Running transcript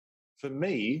for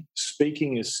me,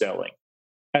 speaking is selling.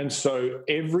 And so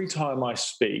every time I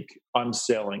speak, I'm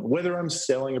selling, whether I'm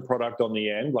selling a product on the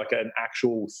end, like an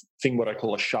actual thing, what I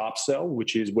call a sharp sell,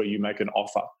 which is where you make an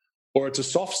offer, or it's a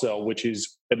soft sell, which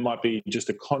is, it might be just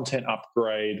a content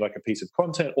upgrade, like a piece of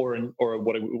content, or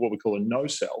what we call a no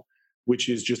sell, which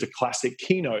is just a classic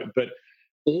keynote. But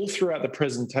all throughout the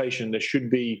presentation, there should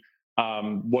be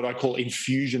what I call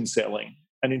infusion selling.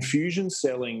 And infusion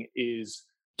selling is...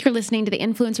 You're listening to the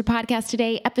Influencer Podcast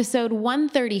today, episode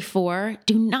 134.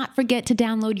 Do not forget to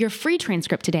download your free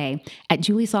transcript today at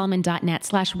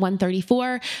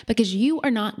juliesolomon.net/134 because you are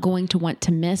not going to want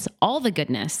to miss all the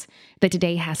goodness that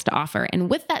today has to offer. And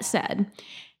with that said,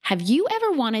 have you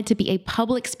ever wanted to be a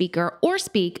public speaker or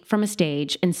speak from a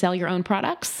stage and sell your own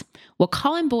products? Well,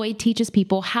 Colin Boyd teaches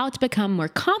people how to become more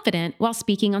confident while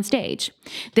speaking on stage.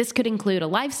 This could include a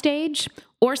live stage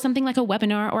or something like a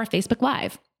webinar or a Facebook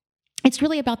Live. It's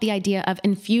really about the idea of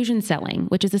infusion selling,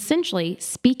 which is essentially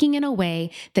speaking in a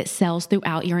way that sells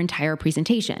throughout your entire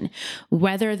presentation,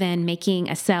 rather than making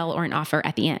a sell or an offer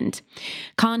at the end.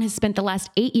 Colin has spent the last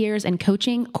 8 years in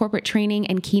coaching, corporate training,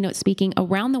 and keynote speaking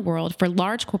around the world for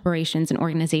large corporations and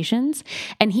organizations,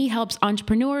 and he helps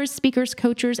entrepreneurs, speakers,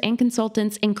 coaches, and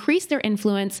consultants increase their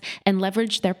influence and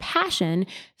leverage their passion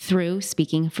through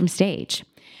speaking from stage.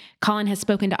 Colin has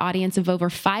spoken to an audience of over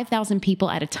 5,000 people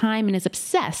at a time and is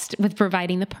obsessed with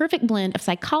providing the perfect blend of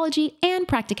psychology and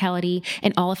practicality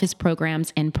in all of his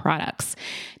programs and products.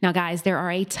 Now, guys, there are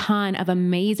a ton of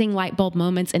amazing light bulb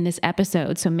moments in this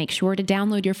episode, so make sure to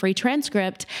download your free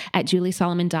transcript at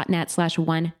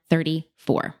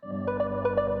juliesolomon.net/134.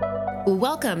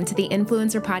 Welcome to the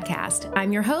Influencer Podcast.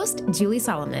 I'm your host, Julie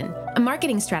Solomon, a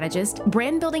marketing strategist,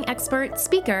 brand building expert,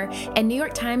 speaker, and New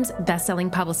York Times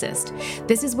bestselling publicist.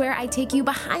 This is where I take you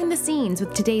behind the scenes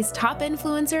with today's top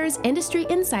influencers, industry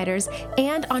insiders,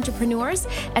 and entrepreneurs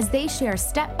as they share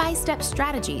step-by-step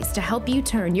strategies to help you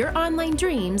turn your online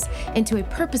dreams into a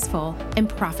purposeful and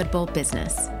profitable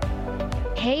business.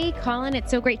 Hey, Colin,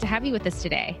 it's so great to have you with us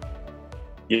today.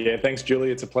 Yeah, thanks, Julie.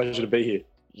 It's a pleasure to be here.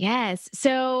 Yes.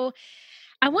 So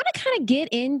I want to kind of get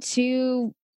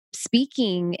into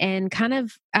speaking and kind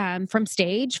of from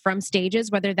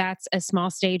stages, whether that's a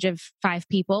small stage of 5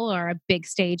 people or a big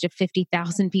stage of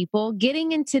 50,000 people,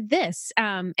 getting into this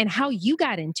and how you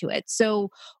got into it.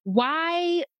 So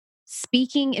why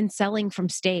speaking and selling from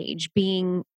stage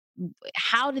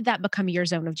how did that become your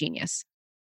zone of genius?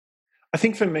 I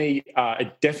think for me,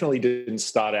 it definitely didn't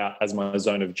start out as my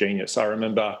zone of genius. I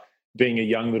remember being a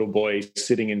young little boy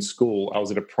sitting in school. I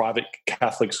was at a private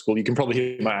Catholic school. You can probably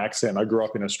hear my accent. I grew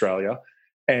up in Australia.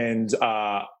 And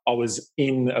I was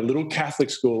in a little Catholic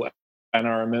school. And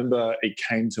I remember it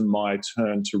came to my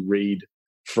turn to read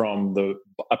from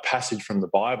a passage from the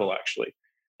Bible, actually.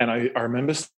 And I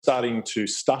remember starting to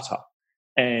stutter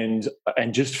and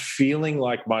just feeling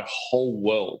like my whole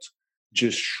world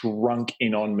just shrunk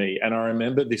in on me. And I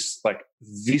remember this like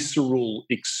visceral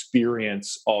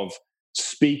experience of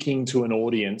speaking to an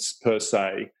audience per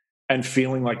se and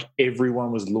feeling like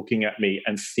everyone was looking at me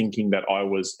and thinking that I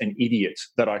was an idiot,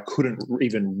 that I couldn't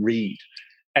even read.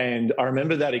 And I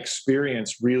remember that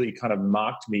experience really kind of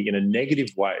marked me in a negative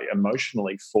way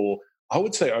emotionally for, I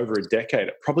would say, over a decade.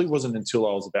 It probably wasn't until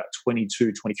I was about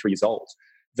 22, 23 years old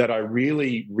that I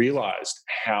really realized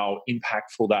how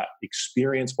impactful that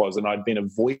experience was. And I'd been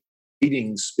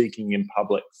avoiding speaking in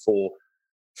public for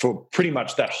pretty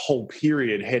much that whole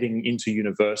period heading into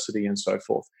university and so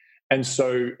forth. And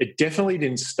so it definitely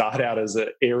didn't start out as an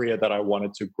area that I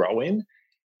wanted to grow in.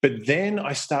 But then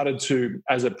I started to,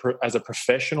 as a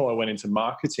professional, I went into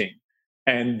marketing.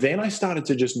 And then I started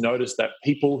to just notice that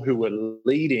people who were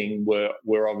leading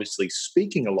were obviously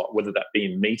speaking a lot, whether that be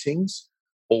in meetings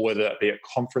or whether that be at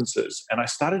conferences. And I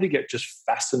started to get just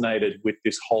fascinated with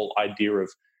this whole idea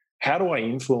of, how do I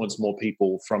influence more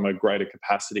people from a greater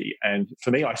capacity? And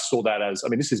for me, I saw that as,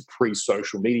 this is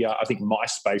pre-social media. I think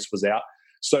MySpace was out.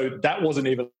 So that wasn't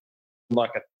even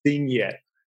like a thing yet.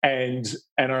 And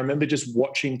I remember just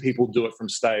watching people do it from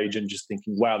stage and just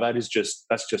thinking, wow, that's just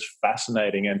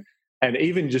fascinating. And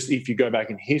even just if you go back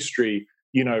in history,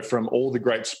 from all the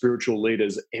great spiritual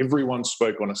leaders, everyone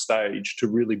spoke on a stage to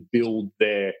really build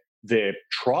their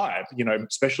tribe,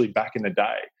 especially back in the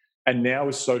day. And now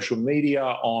with social media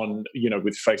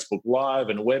with Facebook Live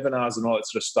and webinars and all that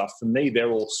sort of stuff, for me,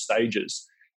 they're all stages.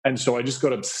 And so I just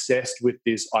got obsessed with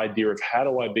this idea of how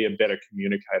do I be a better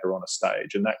communicator on a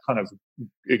stage? And that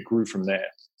it grew from there.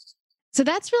 So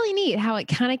that's really neat how it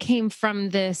kind of came from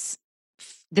this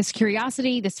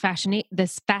curiosity, this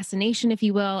fascination, if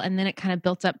you will, and then it kind of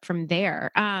built up from there.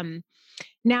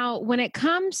 Now, when it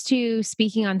comes to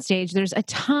speaking on stage, there's a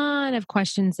ton of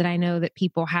questions that I know that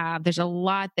people have. There's a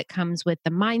lot that comes with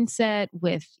the mindset,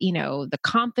 with, the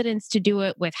confidence to do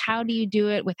it, with how do you do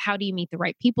it, with how do you meet the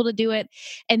right people to do it.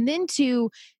 And then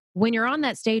to when you're on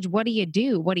that stage, what do you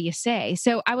do? What do you say?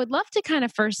 So I would love to kind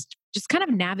of first just kind of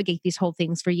navigate these whole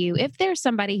things for you. If there's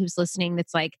somebody who's listening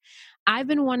that's like, I've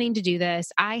been wanting to do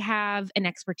this, I have an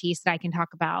expertise that I can talk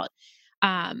about.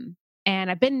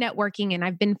 And I've been networking and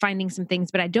I've been finding some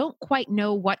things, but I don't quite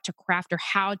know what to craft or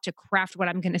how to craft what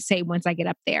I'm going to say once I get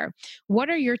up there. What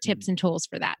are your tips and tools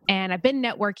for that? And I've been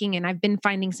networking and I've been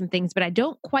finding some things, but I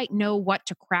don't quite know what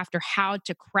to craft or how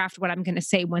to craft what I'm going to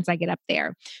say once I get up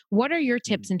there. What are your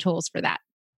tips and tools for that?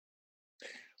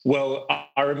 Well,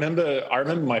 I remember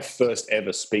my first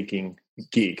ever speaking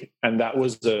gig, and that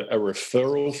was a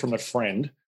referral from a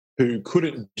friend who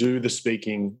couldn't do the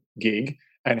speaking gig,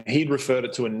 and he'd referred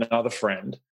it to another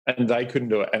friend, and they couldn't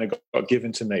do it, and it got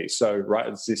given to me. So, right,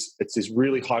 it's this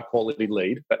really high quality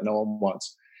lead that no one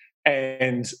wants,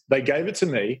 and they gave it to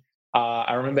me.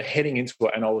 I remember heading into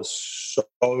it, and I was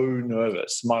so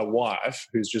nervous. My wife,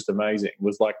 who's just amazing,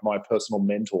 was like my personal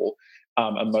mentor,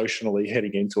 emotionally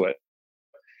heading into it.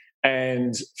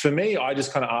 And for me, I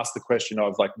just kind of asked the question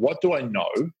of like, what do I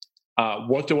know?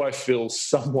 What do I feel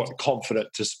somewhat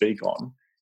confident to speak on?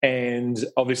 And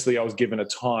obviously I was given a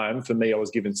time. For me, I was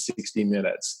given 60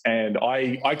 minutes. And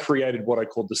I created what I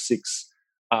called the six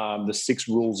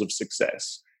rules of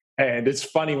success. And it's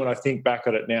funny when I think back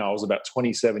at it now, I was about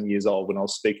 27 years old when I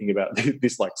was speaking about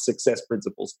this like success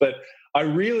principles. But it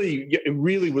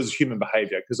really was human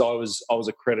behavior, because I was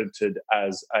accredited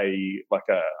as a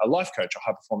life coach, a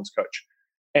high performance coach.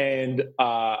 And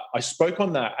I spoke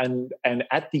on that. And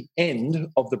at the end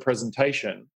of the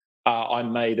presentation, I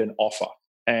made an offer.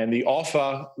 And the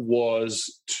offer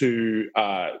was to,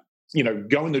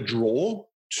 go in the draw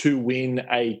to win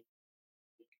a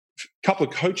couple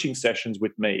of coaching sessions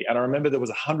with me. And I remember there was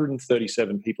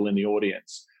 137 people in the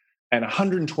audience, and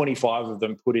 125 of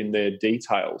them put in their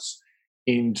details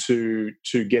to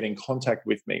get in contact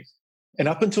with me. And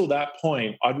up until that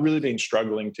point, I'd really been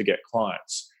struggling to get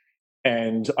clients.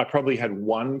 And I probably had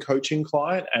one coaching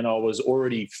client, and I was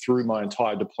already through my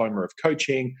entire diploma of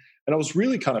coaching, and I was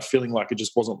really kind of feeling like it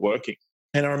just wasn't working.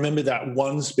 And I remember that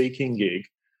one speaking gig,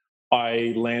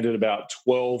 I landed about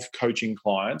 12 coaching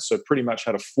clients, so pretty much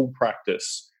had a full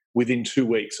practice within 2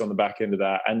 weeks on the back end of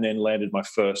that, and then landed my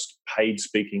first paid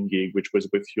speaking gig, which was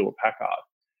with Hewlett Packard.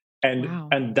 And Wow.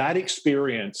 And that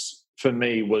experience for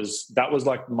me was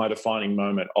like my defining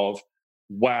moment of,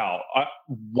 wow,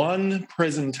 one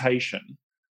presentation,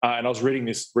 and I was reading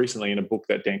this recently in a book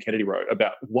that Dan Kennedy wrote,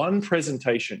 about one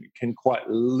presentation can quite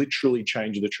literally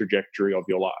change the trajectory of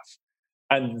your life.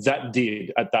 And that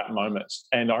did at that moment.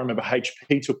 And I remember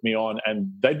HP took me on,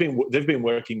 and they've been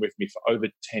working with me for over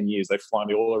 10 years. They fly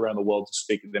me all around the world to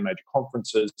speak at their major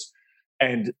conferences.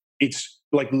 And it's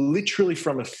like literally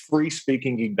from a free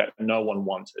speaking gig that no one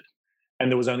wanted. And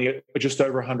there was only just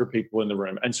over 100 people in the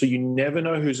room. And so you never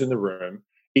know who's in the room,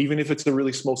 even if it's a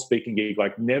really small speaking gig.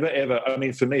 Like never ever, I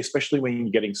mean, for me, especially when you're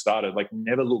getting started, like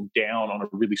never look down on a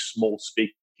really small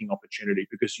speaking opportunity,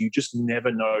 because you just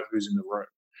never know who's in the room.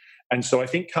 And so I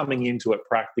think coming into it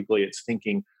practically, it's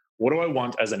thinking, what do I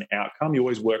want as an outcome? You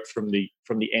always work from the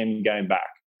end game back.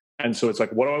 And so it's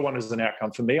like, what do I want as an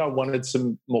outcome? For me, I wanted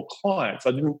some more clients.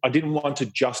 I didn't want to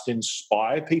just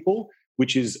inspire people,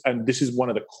 and this is one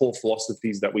of the core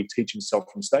philosophies that we teach in Sell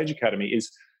from Stage Academy, is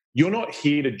you're not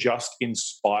here to just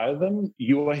inspire them.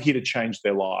 You are here to change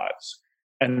their lives.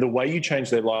 And the way you change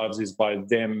their lives is by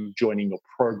them joining your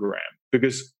program.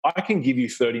 Because I can give you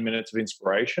 30 minutes of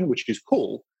inspiration, which is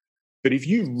cool. But if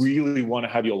you really want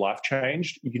to have your life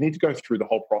changed, you need to go through the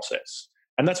whole process.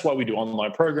 And that's why we do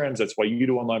online programs. That's why you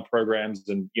do online programs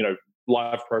and,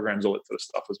 live programs, all that sort of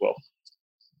stuff as well.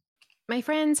 My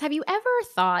friends, have you ever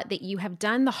thought that you have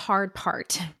done the hard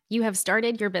part? You have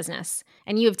started your business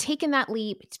and you have taken that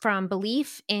leap from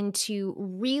belief into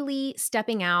really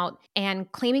stepping out and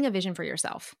claiming a vision for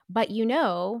yourself. But you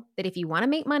know that if you want to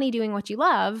make money doing what you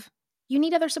love, you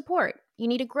need other support. You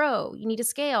need to grow. You need to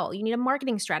scale. You need a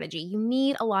marketing strategy. You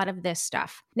need a lot of this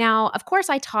stuff. Now, of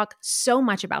course, I talk so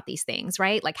much about these things,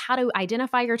 right? Like how to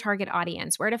identify your target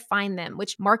audience, where to find them,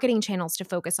 which marketing channels to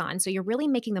focus on, so you're really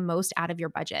making the most out of your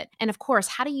budget. And of course,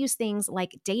 how to use things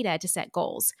like data to set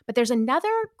goals. But there's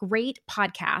another great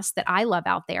podcast that I love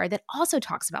out there that also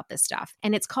talks about this stuff,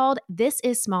 and it's called This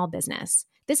is Small Business.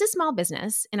 This is Small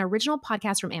Business, an original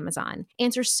podcast from Amazon,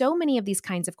 answers so many of these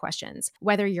kinds of questions.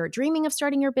 Whether you're dreaming of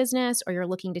starting your business or you're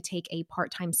looking to take a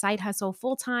part-time side hustle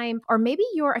full-time, or maybe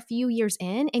you're a few years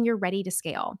in and you're ready to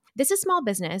scale. This is Small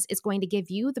Business is going to give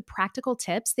you the practical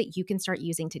tips that you can start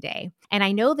using today. And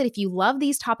I know that if you love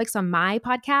these topics on my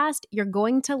podcast, you're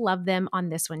going to love them on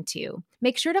this one too.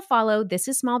 Make sure to follow This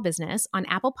is Small Business on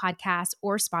Apple Podcasts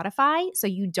or Spotify so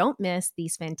you don't miss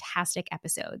these fantastic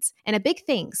episodes. And a big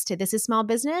thanks to This is Small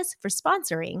Business for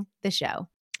sponsoring the show.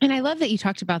 And I love that you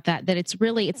talked about that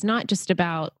it's not just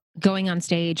about going on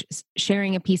stage,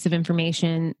 sharing a piece of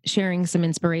information, sharing some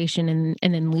inspiration,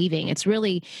 and then leaving. It's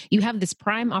really, you have this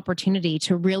prime opportunity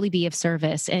to really be of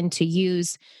service and to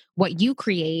use what you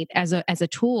create as a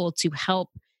tool to help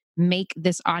make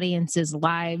this audience's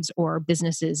lives or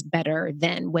businesses better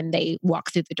than when they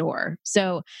walk through the door.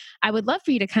 So I would love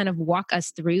for you to kind of walk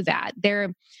us through that.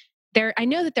 I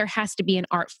know that there has to be an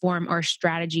art form or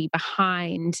strategy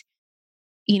behind,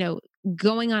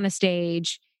 going on a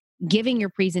stage, giving your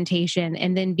presentation,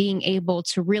 and then being able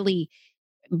to really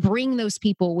bring those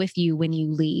people with you when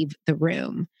you leave the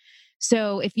room.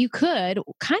 So if you could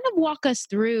kind of walk us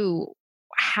through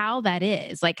how that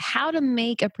is, like how to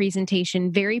make a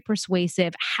presentation very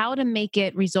persuasive, how to make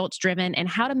it results driven, and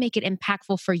how to make it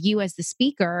impactful for you as the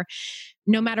speaker,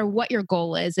 no matter what your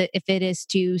goal is. If it is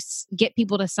to get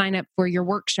people to sign up for your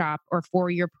workshop or for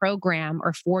your program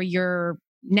or for your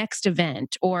next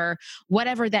event or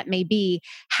whatever that may be,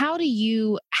 how do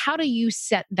you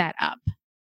set that up?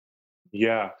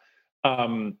 Yeah.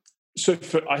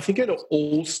 I think it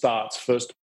all starts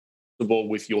first of all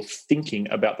with your thinking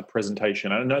about the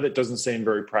presentation. I know that doesn't seem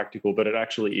very practical, but it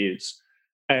actually is.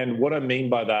 And what I mean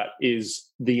by that is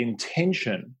the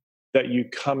intention that you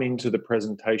come into the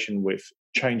presentation with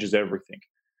changes everything.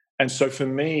 And so for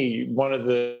me, one of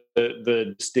the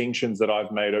distinctions that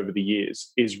I've made over the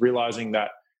years is realizing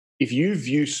that if you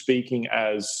view speaking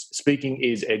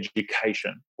is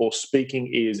education or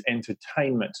speaking is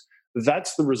entertainment,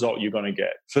 that's the result you're going to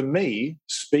get. For me,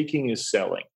 speaking is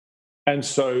selling. And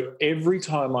so every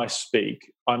time I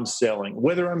speak, I'm selling,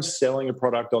 whether I'm selling a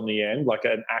product on the end, like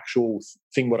an actual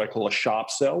thing, what I call a sharp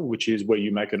sell, which is where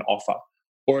you make an offer,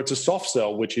 or it's a soft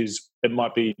sell, which is, it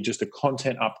might be just a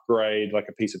content upgrade, like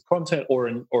a piece of content,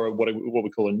 or what we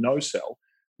call a no sell,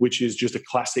 which is just a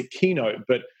classic keynote.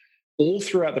 But all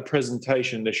throughout the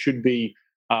presentation, there should be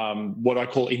what I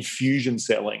call infusion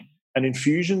selling. And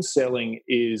infusion selling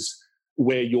is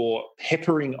where you're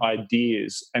peppering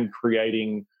ideas and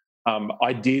creating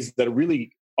ideas that are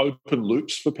really open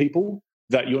loops for people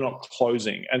that you're not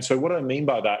closing. And so what I mean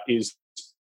by that is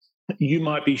you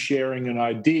might be sharing an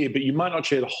idea, but you might not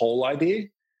share the whole idea.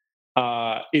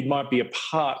 It might be a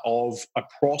part of a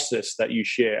process that you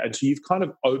share. And so you've kind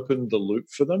of opened the loop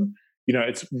for them.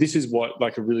 This is what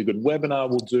like a really good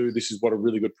webinar will do. This is what a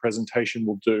really good presentation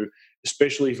will do,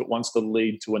 especially if it wants to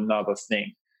lead to another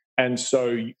thing. And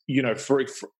so, for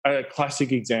a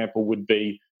classic example would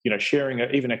be, sharing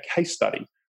even a case study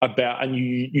about, and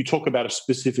you talk about a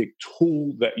specific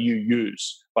tool that you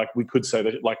use. Like we could say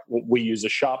that, like we use a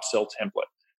sharp sell template.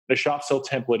 The sharp sell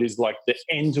template is like the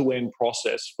end-to-end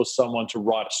process for someone to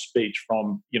write a speech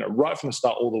from, right from the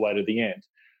start all the way to the end.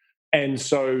 And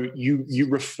so you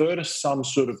refer to some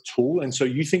sort of tool. And so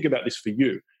you think about this for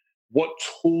you. What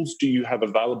tools do you have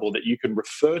available that you can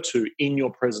refer to in your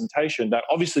presentation that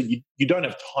obviously you don't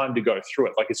have time to go through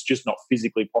it? Like it's just not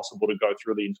physically possible to go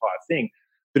through the entire thing.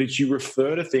 But it's you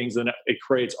refer to things and it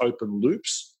creates open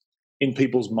loops in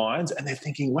people's minds. And they're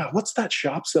thinking, wow, what's that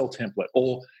sharp sell template?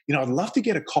 Or, I'd love to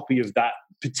get a copy of that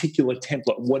particular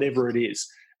template, whatever it is.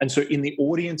 And so in the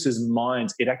audience's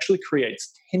minds, it actually creates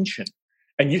tension.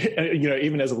 And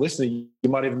even as a listener, you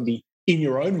might even be in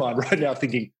your own mind right now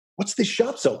thinking, what's this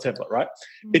sharp sell template, right?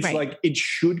 It's right. Like it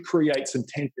should create some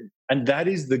tension. And that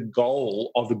is the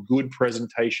goal of a good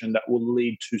presentation that will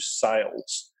lead to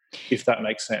sales, if that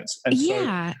makes sense. And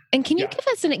yeah. And can you give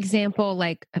us an example,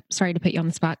 like, sorry to put you on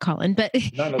the spot, Colin, but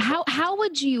no, how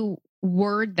would you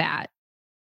word that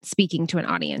speaking to an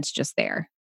audience just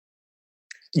there?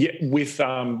 Yeah, with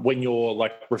when you're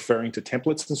like referring to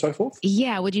templates and so forth?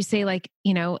 Yeah, would you say like,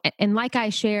 and like I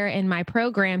share in my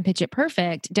program, Pitch It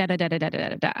Perfect, da da da da da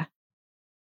da da.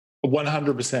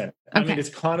 100%. Okay. I mean, it's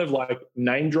kind of like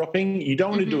name dropping. You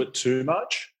don't want to do it too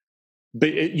much,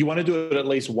 but you want to do it at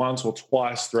least once or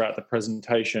twice throughout the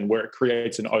presentation where it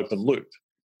creates an open loop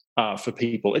for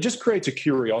people. It just creates a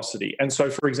curiosity. And so,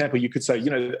 for example, you could say,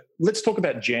 let's talk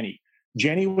about Jenny.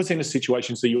 Jenny was in a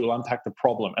situation, so you'll unpack the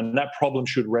problem, and that problem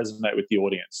should resonate with the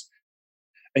audience.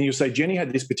 And you'll say, Jenny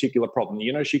had this particular problem.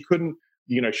 She couldn't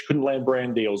she couldn't land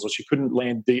brand deals, or she couldn't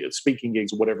land speaking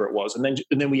gigs, or whatever it was. And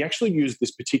then we actually used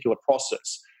this particular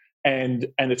process, and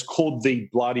it's called the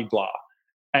blah-de-blah.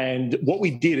 And what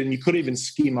we did, and you could even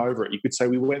skim over it, you could say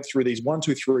we went through these 1,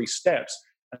 2, 3 steps,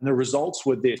 and the results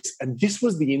were this. And this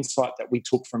was the insight that we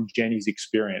took from Jenny's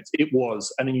experience. It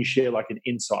was, and then you share like an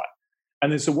insight.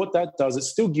 And then so what that does, it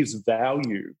still gives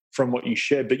value from what you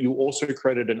shared, but you also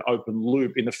created an open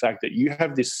loop in the fact that you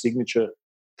have this signature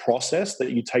process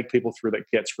that you take people through that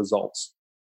gets results.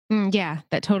 Yeah,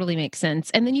 that totally makes sense.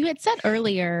 And then you had said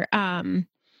earlier, the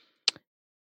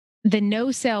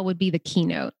no sell would be the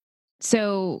keynote.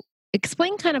 So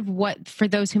explain kind of what, for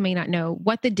those who may not know,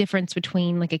 what the difference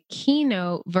between like a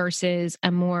keynote versus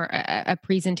a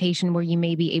presentation where you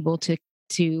may be able to,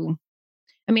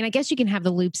 I mean, I guess you can have the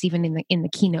loops even in the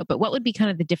keynote, but what would be kind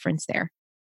of the difference there?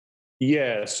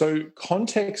 Yeah, so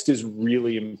context is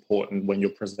really important when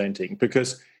you're presenting,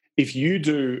 because if you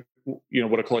do,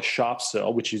 what I call a sharp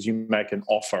sell, which is you make an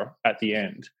offer at the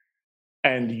end,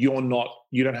 and you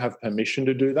don't have permission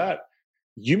to do that,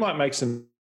 you might make some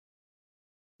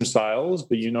sales,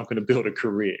 but you're not going to build a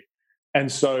career.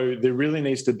 And so there really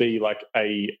needs to be like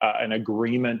an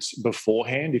agreement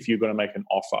beforehand if you're going to make an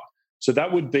offer. So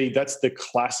that's the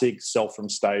classic sell from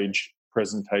stage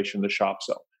presentation, the sharp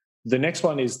sell. The next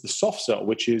one is the soft sell,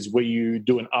 which is where you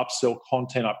do an upsell,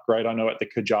 content upgrade. I know at the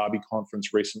Kajabi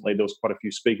conference recently, there was quite a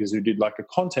few speakers who did like a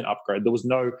content upgrade. There was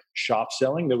no sharp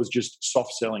selling. There was just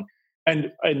soft selling.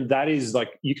 And that is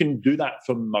like, you can do that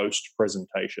for most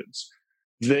presentations.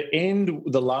 The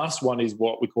last one is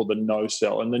what we call the no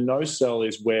sell. And the no sell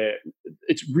is where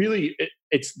it's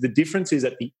the difference is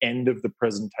at the end of the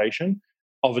presentation.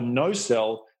 Of a no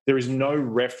sell, there is no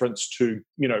reference to,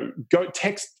 go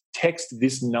text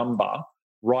this number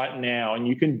right now, and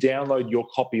you can download your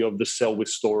copy of the Sell with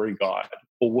Story guide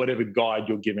or whatever guide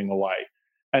you're giving away.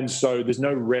 And so there's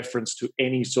no reference to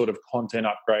any sort of content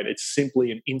upgrade. It's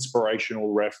simply an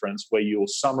inspirational reference where you'll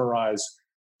summarize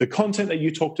the content that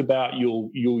you talked about. You'll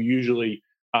usually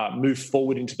move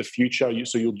forward into the future.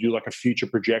 So you'll do like a future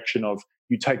projection of,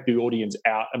 you take the audience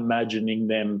out, imagining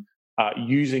them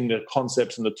using the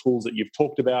concepts and the tools that you've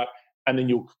talked about, and then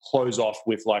you'll close off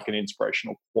with like an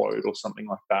inspirational quote or something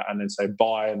like that, and then say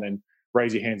bye, and then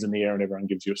raise your hands in the air and everyone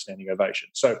gives you a standing ovation.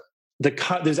 So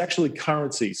there's actually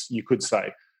currencies, you could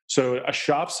say. So a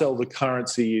sharp sell, the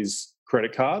currency is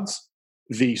credit cards.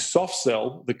 The soft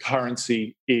sell, the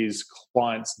currency is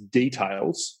clients'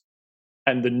 details.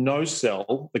 And the no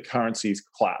sell, the currency is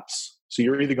claps. So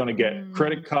you're either going to get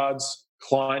credit cards,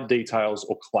 client details,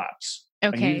 or claps.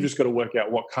 Okay. And you've just got to work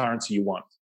out what currency you want.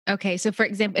 Okay. So for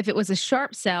example, if it was a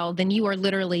sharp sell, then you are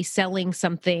literally selling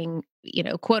something,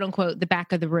 quote unquote, the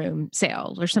back of the room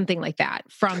sale or something like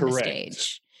that from Correct. the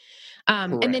stage.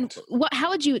 And then how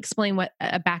would you explain what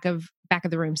a back of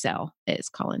the room sell is,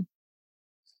 Colin?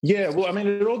 Yeah, well, I mean,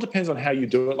 it all depends on how you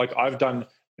do it. Like I've done,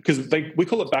 because we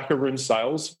call it back of room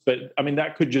sales, but I mean,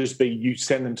 that could just be you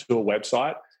send them to a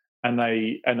website and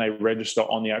they register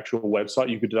on the actual website.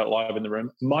 You could do that live in the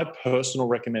room. My personal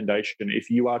recommendation, if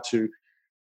you are to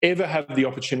ever have the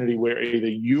opportunity where either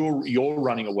you're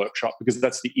running a workshop, because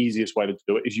that's the easiest way to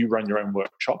do it, is you run your own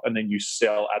workshop and then you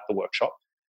sell at the workshop.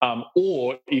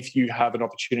 Or if you have an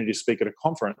opportunity to speak at a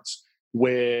conference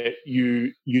where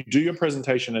you do your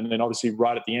presentation, and then obviously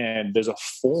right at the end, there's a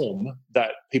form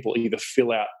that people either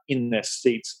fill out in their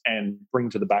seats and bring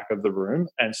to the back of the room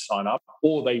and sign up,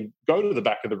 or they go to the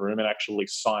back of the room and actually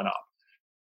sign up.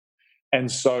 And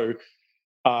so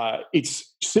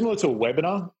it's similar to a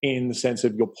webinar in the sense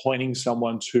of you're pointing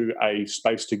someone to a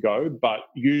space to go, but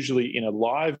usually in a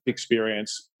live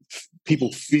experience,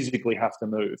 people physically have to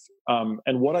move.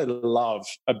 And what I love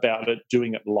about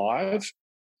doing it live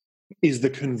is the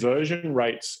conversion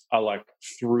rates are like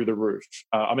through the roof.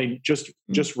 I mean, just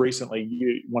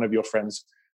recently, one of your friends,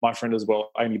 my friend as well,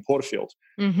 Amy Porterfield,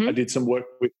 I did some work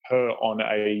with her on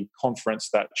a conference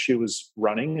that she was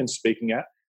running and speaking at.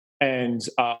 And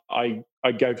I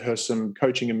gave her some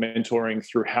coaching and mentoring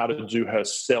through how to do her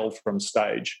sell from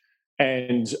stage.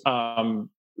 And I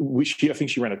think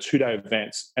she ran a 2-day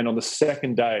event. And on the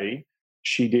second day,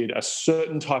 she did a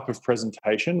certain type of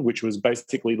presentation, which was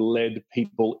basically led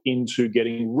people into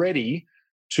getting ready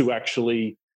to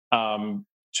actually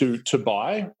to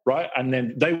buy, right? And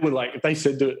then they were like,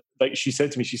 she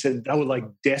said to me, they were like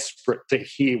desperate to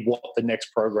hear what the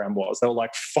next program was. They were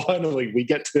like, finally, we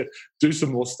get to do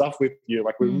some more stuff with you.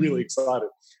 Like, we're really excited.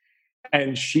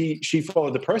 And she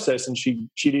followed the process, and she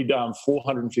did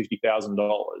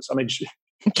 $450,000. I mean, she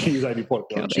was Amy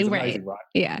Porterfield. She's amazing, right?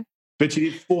 Yeah. But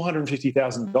she did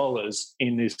 $450,000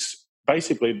 in this,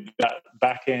 basically that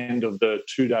back end of the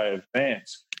 2-day event.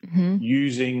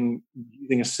 using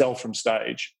a sell from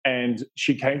stage. And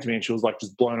she came to me and she was like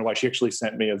just blown away. She actually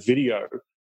sent me a video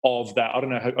of that. I don't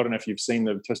know if you've seen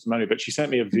the testimony, but she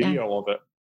sent me a video of it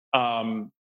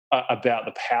about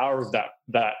the power of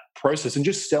that process and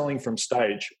just selling from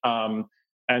stage.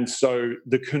 And so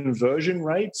the conversion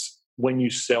rates when you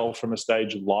sell from a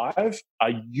stage live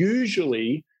are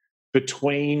usually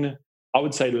between, I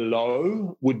would say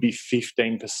low would be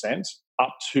 15%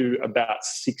 up to about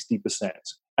 60%.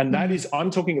 And that is, I'm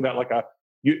talking about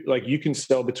you can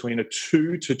sell between a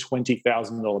 $2,000 to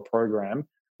 $20,000 program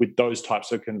with those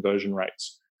types of conversion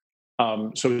rates.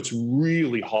 So it's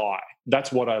really high.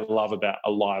 That's what I love about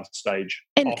a live stage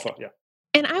offer. Yeah.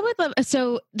 And I would love,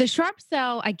 so the sharp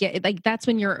sell, I get it. Like that's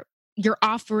when you're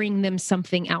offering them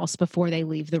something else before they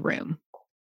leave the room.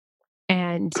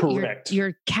 And correct.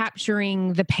 You're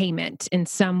capturing the payment in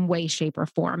some way, shape, or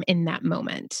form in that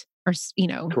moment, or,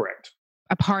 correct,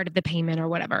 a part of the payment or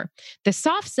whatever. The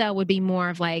soft sell would be more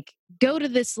of like, go to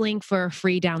this link for a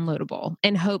free downloadable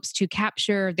in hopes to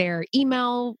capture their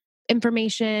email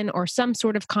information or some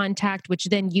sort of contact, which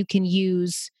then you can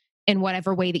use in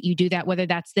whatever way that you do that, whether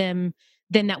that's them,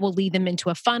 then that will lead them into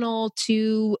a funnel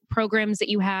to programs that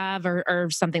you have or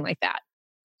something like that.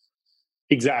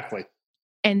 Exactly.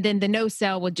 And then the no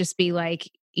sell would just be like,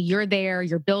 you're there,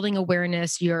 you're building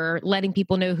awareness, you're letting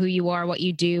people know who you are, what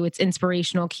you do. It's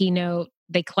inspirational, keynote,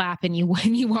 they clap and you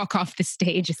walk off the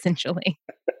stage essentially.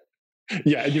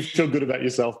 Yeah, and you feel good about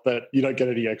yourself, but you don't get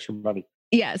any extra money.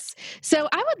 Yes. So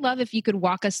I would love if you could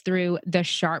walk us through the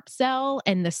sharp sell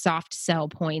and the soft sell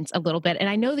points a little bit. And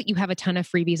I know that you have a ton of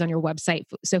freebies on your website,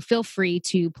 so feel free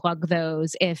to plug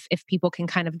those if people can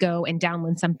kind of go and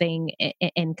download something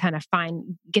and kind of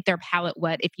get their palate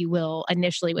wet, if you will,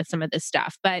 initially with some of this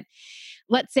stuff. But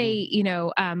let's say,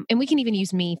 and we can even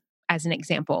use me as an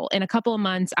example. In a couple of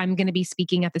months, I'm going to be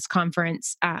speaking at this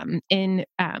conference in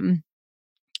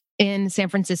San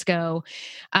Francisco.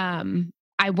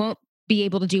 I won't be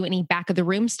able to do any back of the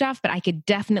room stuff, but I could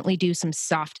definitely do some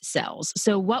soft sells.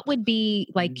 So what would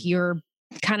be like your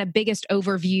kind of biggest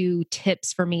overview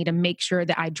tips for me to make sure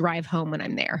that I drive home when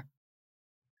I'm there?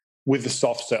 With the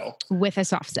soft sell? With a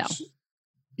soft sell.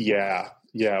 Yeah.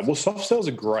 Well, soft sells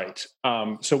are great.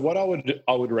 So what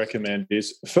I would recommend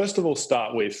is, first of all,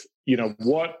 start with,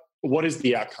 what is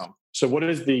the outcome? So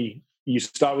you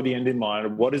start with the end in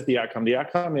mind. What is the outcome? The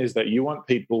outcome is that you want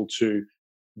people to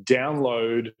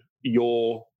download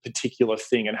your particular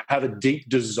thing and have a deep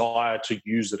desire to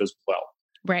use it as well.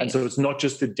 Right. And so it's not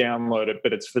just to download it,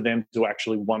 but it's for them to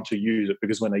actually want to use it,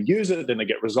 because when they use it, then they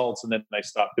get results and then they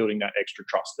start building that extra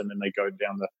trust and then they go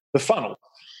down the funnel,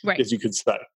 right, as you could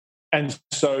say. And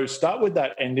so start with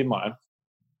that end in mind.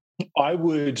 I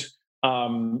would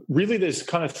really, there's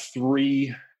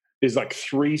three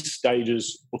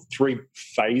stages or three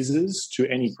phases to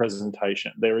any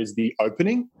presentation. There is the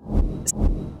opening.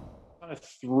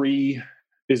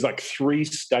 There's three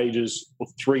stages or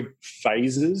three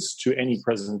phases to any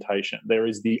presentation. There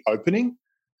is the opening,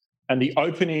 and the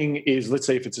opening is, let's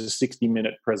say if it's a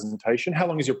 60-minute presentation. How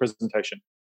long is your presentation?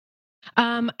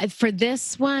 For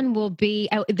this one will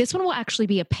actually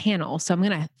be a panel. So I'm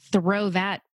going to throw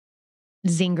that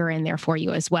zinger in there for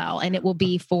you as well. And it will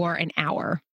be for an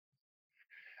hour.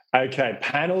 Okay,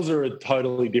 panels are a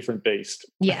totally different beast.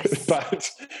 Yes,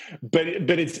 but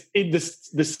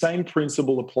the same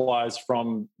principle applies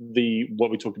from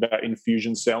what we talked about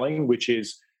infusion selling, which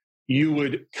is you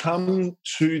would come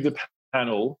to the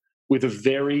panel with a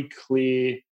very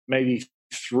clear, maybe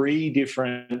three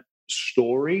different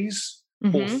stories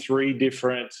or three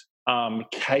different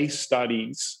case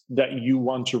studies that you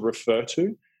want to refer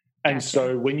to, and Gotcha.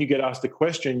 So when you get asked a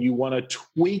question, you want to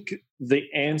tweak the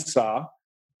answer.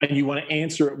 And you want to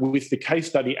answer it with the case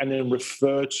study and then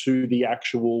refer to the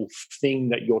actual thing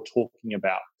that you're talking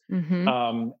about.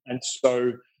 And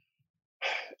so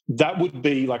that would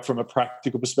be from a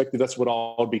practical perspective, that's what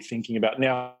I'll be thinking about.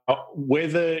 Now,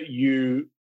 whether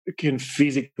you can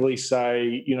physically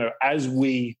say, as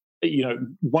we,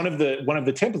 one of the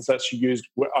templates that she used,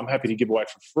 I'm happy to give away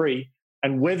for free.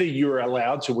 And whether you're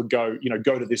allowed to go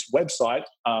to this website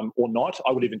or not,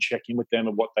 I would even check in with them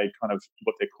and what they're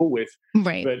cool with.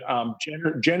 Right. But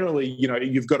generally,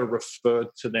 you've got to refer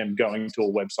to them going to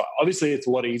a website. Obviously, it's a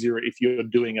lot easier if you're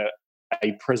doing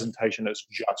a presentation that's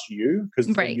just you,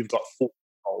 because then you've got full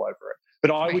control over it. But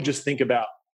I would just think about,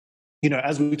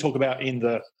 as we talk about in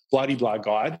the Bloody Blah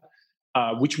guide,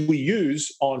 which we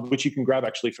use which you can grab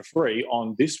actually for free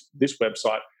on this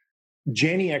website.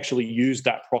 Jenny actually used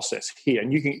that process here,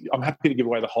 and I'm happy to give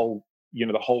away the whole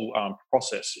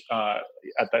process at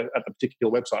the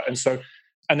particular website. And so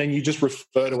and then you just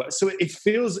refer to it. So it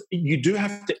feels you do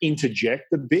have to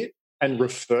interject a bit and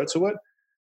refer to it.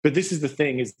 But this is the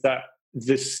thing: is that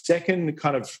the second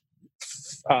kind of,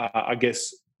 I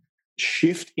guess,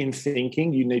 shift in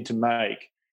thinking you need to make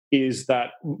is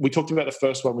that we talked about the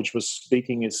first one, which was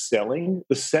speaking is selling.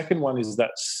 The second one is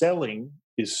that selling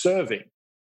is serving.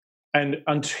 And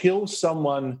until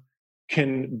someone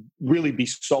can really be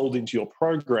sold into your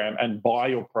program and buy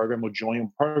your program or join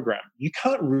your program, you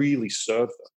can't really serve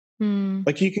them.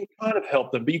 Like you can kind of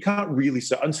help them, but you can't really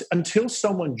serve until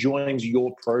someone joins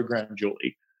your program,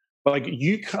 Julie. Like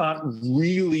you can't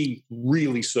really,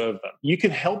 really serve them. You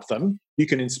can help them, you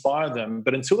can inspire them,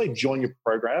 but until they join your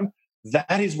program,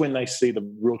 that is when they see the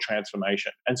real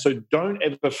transformation. And so don't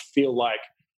ever feel like,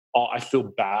 oh, I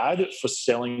feel bad for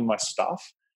selling my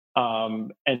stuff.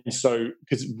 And so,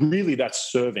 because really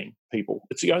that's serving people.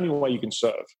 It's the only way you can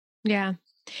serve. Yeah.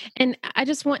 And I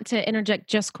just want to interject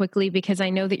just quickly because I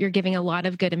know that you're giving a lot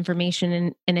of good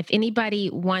information. And if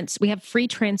anybody wants, we have free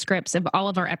transcripts of all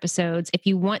of our episodes. If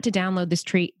you want to download this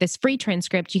free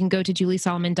transcript, you can go to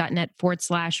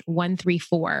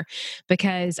juliesolomon.net/134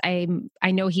 because I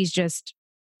know he's just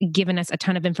given us a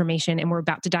ton of information and we're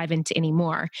about to dive into any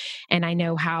more. And I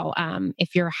know how,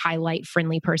 if you're a highlight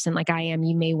friendly person like I am,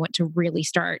 you may want to really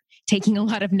start taking a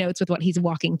lot of notes with what he's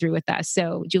walking through with us.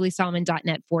 So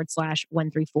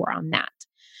juliesolomon.net/134 on that.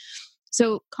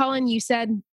 So Colin, you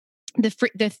said the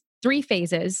three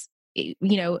phases,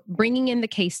 bringing in the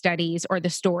case studies or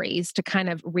the stories to kind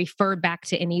of refer back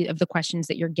to any of the questions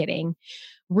that you're getting,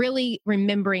 really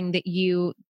remembering that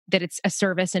it's a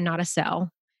service and not a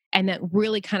sell. And that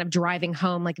really kind of driving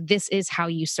home, like, this is how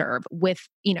you serve with,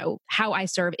 how I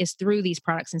serve is through these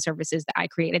products and services that I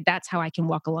created. That's how I can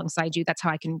walk alongside you. That's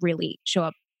how I can really show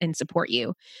up and support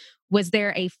you. Was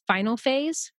there a final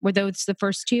phase? Were those the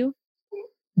first two?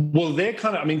 Well, they're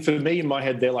kind of, for me in my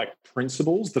head, they're like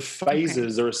principles. The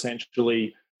phases are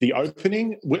essentially the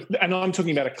opening. And I'm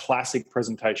talking about a classic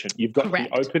presentation. You've got the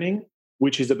opening,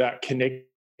 which is about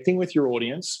connecting with your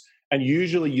audience. And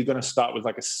usually you're going to start with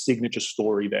like a signature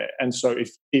story there. And so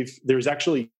if there is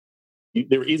actually a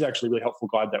really helpful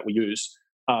guide that we use.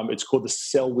 It's called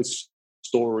the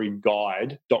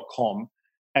sellwithstoryguide.com.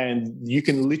 And you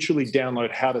can literally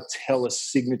download how to tell a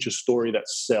signature story that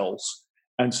sells.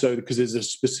 And so because there's a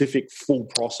specific full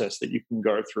process that you can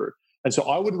go through. And so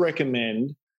I would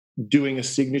recommend doing a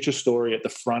signature story at the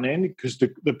front end because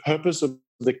the purpose of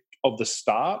the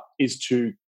start is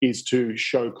to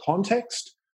show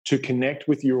context, to connect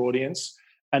with your audience,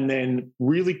 and then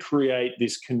really create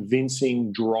this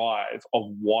convincing drive of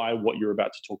why what you're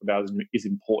about to talk about is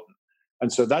important.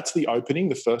 And so that's the opening,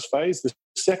 the first phase. The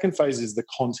second phase is the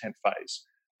content phase.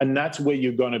 And that's where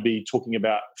you're going to be talking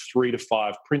about 3 to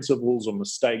 5 principles or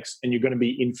mistakes, and you're going to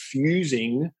be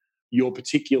infusing your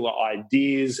particular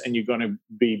ideas, and you're going to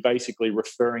be basically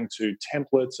referring to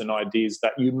templates and ideas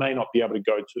that you may not be able to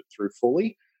go through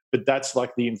fully. But that's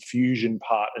like the infusion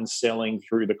part and selling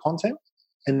through the content.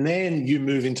 And then you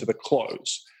move into the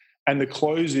close. And the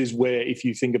close is where, if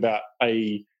you think about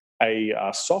a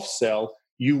soft sell,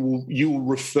 you will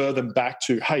refer them back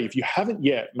to, hey, if you haven't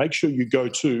yet, make sure you go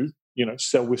to,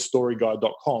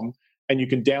 sellwithstoryguide.com, and you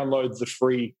can download the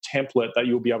free template that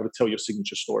you'll be able to tell your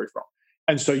signature story from.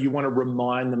 And so you want to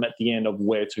remind them at the end of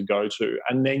where to go to.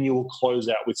 And then you will close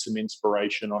out with some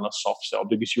inspiration on a soft sell,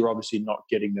 because you're obviously not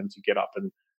getting them to get up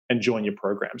and join your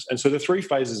programs. And so the 3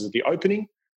 phases are the opening,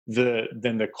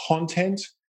 then the content,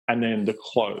 and then the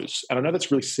close. And I know that's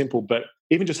really simple, but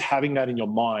even just having that in your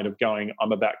mind of going,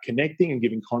 I'm about connecting and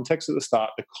giving context at the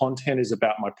start. The content is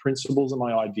about my principles and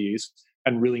my ideas,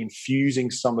 and really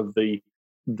infusing some of the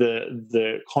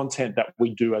content that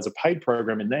we do as a paid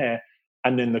program in there.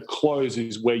 And then the close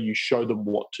is where you show them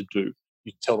what to do.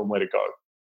 You tell them where to go.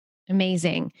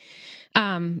 Amazing.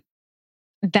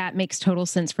 That makes total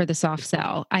sense for the soft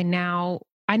sell. I now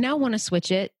want to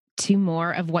switch it to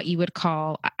more of what you would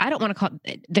call, I don't want to call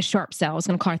it the sharp sell. I was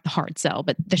going to call it the hard sell,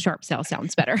 but the sharp sell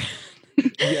sounds better.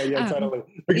 Yeah, totally.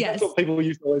 Because that's what people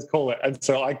used to always call it. And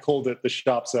so I called it the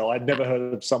sharp sell. I'd never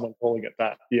heard of someone calling it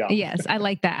that. Yeah. Yes, I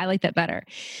like that. I like that better.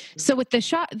 So with the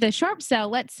sharp sell,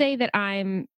 let's say that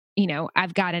I've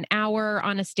got an hour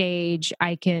on a stage,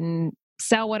 I can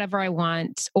sell whatever I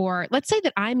want. Or let's say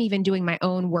that I'm even doing my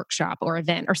own workshop or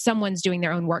event, or someone's doing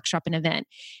their own workshop and event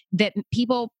that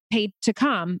people paid to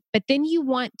come, but then you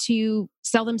want to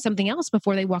sell them something else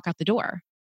before they walk out the door.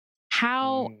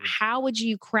 How would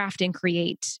you craft and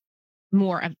create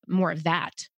more of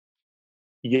that?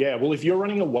 Yeah, well, if you're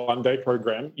running a 1-day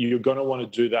program, you're going to want to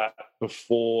do that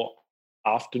before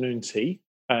afternoon tea.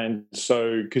 And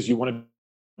so, because you want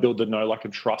to build the know, like,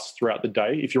 and trust throughout the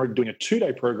day. If you're doing a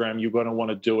 2-day program, you're going to want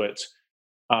to do it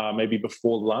maybe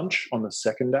before lunch on the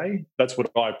second day. That's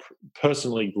what I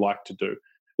personally like to do.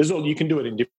 You can do it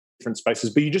in different spaces,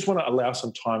 but you just want to allow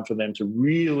some time for them to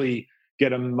really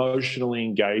get emotionally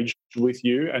engaged with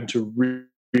you and to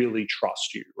really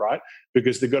trust you, right?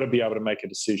 Because they've got to be able to make a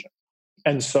decision.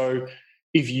 And so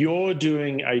if you're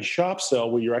doing a sharp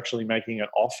sell where you're actually making an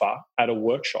offer at a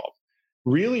workshop,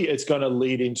 really it's going to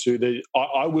lead into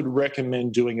I would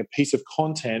recommend doing a piece of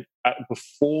content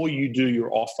before you do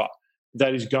your offer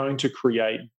that is going to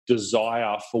create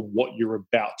desire for what you're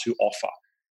about to offer.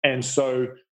 And so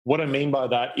what I mean by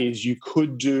that is you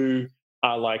could do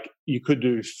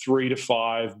 3 to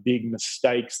 5 big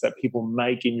mistakes that people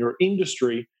make in your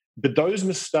industry, but those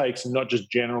mistakes are not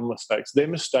just general mistakes. They're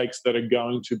mistakes that are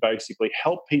going to basically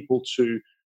help people to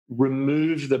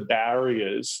remove the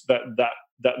barriers that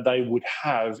they would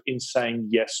have in saying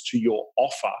yes to your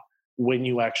offer when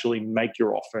you actually make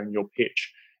your offer and your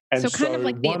pitch. And so kind of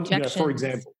like the objections. For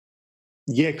example,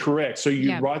 yeah, correct. So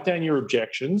you write down your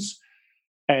objections.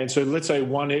 And so let's say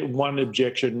one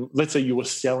objection, let's say you were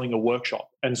selling a workshop.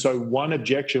 And so one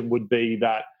objection would be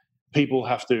that people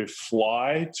have to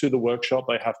fly to the workshop,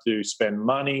 they have to spend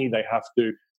money, they have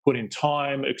to put in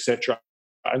time, etc.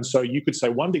 And so you could say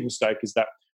one big mistake is that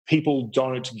people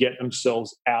don't get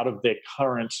themselves out of their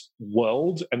current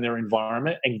world and their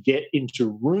environment and get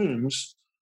into rooms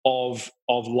of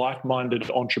like-minded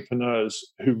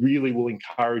entrepreneurs who really will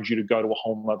encourage you to go to a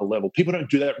whole nother level. People don't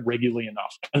do that regularly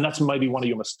enough. And that's maybe one of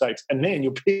your mistakes. And then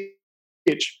your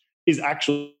pitch is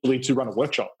actually to run a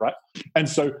workshop, right? And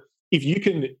so if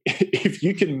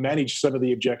you can manage some of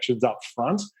the objections up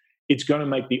front, it's going to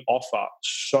make the offer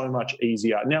so much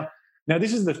easier. Now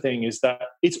this is the thing, is that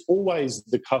it's always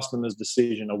the customer's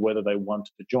decision of whether they want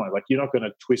to join. Like, you're not going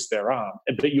to twist their arm.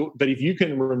 But if you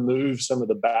can remove some of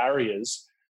the barriers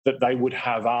that they would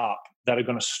have up that are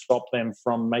going to stop them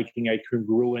from making a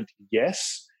congruent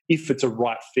yes, if it's a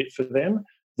right fit for them,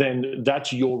 then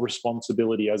that's your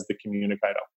responsibility as the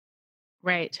communicator.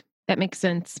 Right. That makes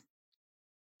sense.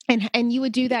 And you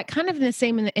would do that kind of the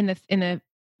same in the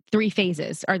 3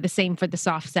 phases, are the same for the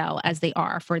soft sell as they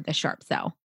are for the sharp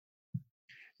sell.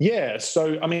 Yeah.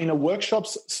 So, I mean, a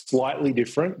workshop's slightly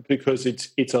different because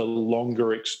it's a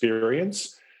longer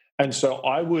experience. And so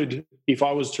if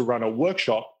I was to run a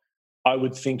workshop, I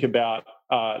would think about,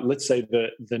 let's say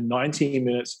the 90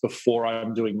 minutes before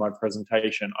I'm doing my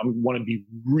presentation, I want to be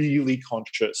really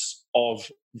conscious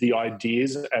of the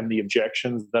ideas and the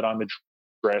objections that I'm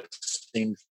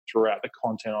addressing throughout the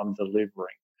content I'm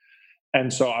delivering.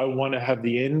 And so I want to have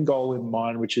the end goal in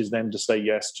mind, which is them to say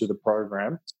yes to the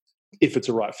program if it's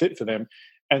a right fit for them.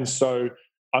 And so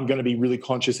I'm going to be really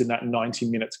conscious in that 90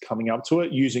 minutes coming up to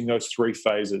it using those 3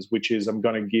 phases, which is I'm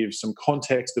going to give some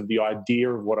context of the idea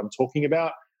of what I'm talking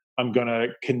about. I'm going to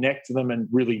connect them and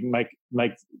really make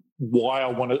why I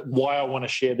want to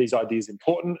share these ideas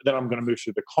important. Then I'm going to move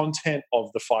through the content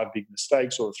of the 5 big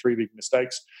mistakes or the 3 big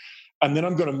mistakes. And then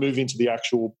I'm going to move into the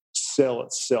actual sell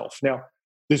itself. Now,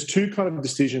 there's 2 kind of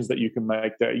decisions that you can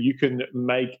make there. You can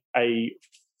make a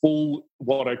full,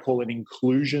 what I call an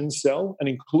inclusion sell. An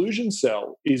inclusion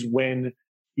sell is when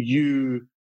you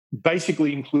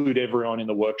basically include everyone in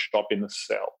the workshop in the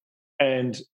sell.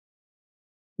 And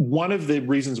one of the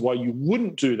reasons why you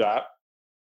wouldn't do that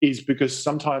is because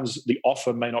sometimes the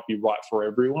offer may not be right for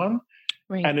everyone.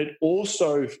 Right. And it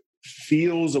also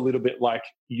feels a little bit like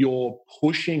you're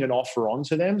pushing an offer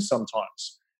onto them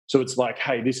sometimes. So it's like,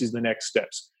 hey, this is the next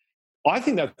steps. I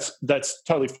think that's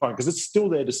totally fine because it's still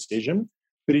their decision.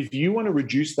 But if you want to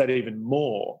reduce that even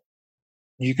more,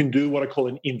 you can do what I call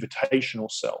an invitational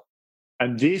sell.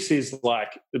 And this is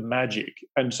like the magic.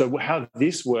 And so how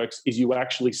this works is you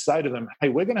actually say to them, hey,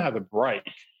 we're going to have a break.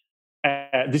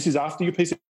 This is after your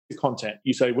piece of content.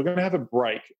 You say, we're going to have a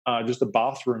break, just a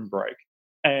bathroom break.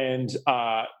 And,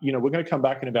 we're going to come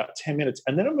back in about 10 minutes.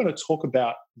 And then I'm going to talk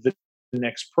about the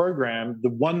next program, the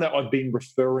one that I've been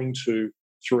referring to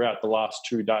throughout the last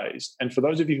 2 days. And for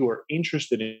those of you who are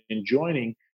interested in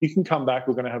joining, you can come back.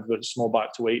 We're going to have a small bite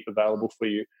to eat available for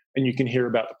you, and you can hear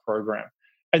about the program.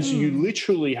 And so you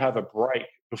literally have a break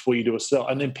before you do a sell.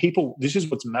 And then this is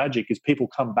what's magic, is people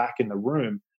come back in the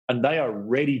room and they are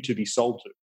ready to be sold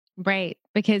to. Right.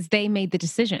 Because they made the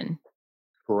decision.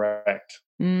 Correct.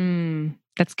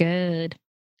 That's good.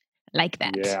 Like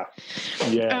that.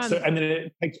 Yeah. So, and then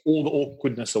it takes all the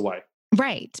awkwardness away.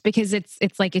 Right. Because it's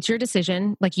like, it's your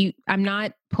decision. Like I'm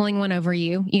not pulling one over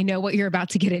you. You know what you're about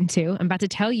to get into. I'm about to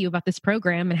tell you about this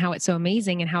program and how it's so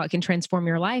amazing and how it can transform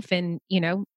your life. And,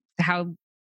 how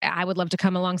I would love to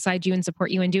come alongside you and support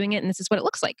you in doing it. And this is what it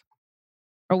looks like.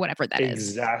 or whatever that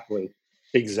is.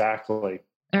 Exactly.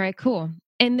 All right, cool.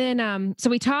 And then, so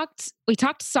we talked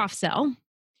soft sell.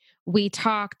 We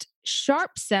talked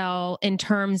sharp sell in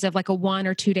terms of like a 1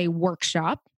 or 2 day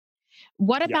workshop.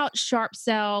 What about sharp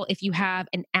sell if you have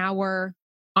an hour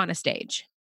on a stage?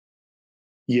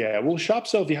 Yeah, well, sharp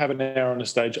sell if you have an hour on a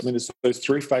stage. I mean, there's those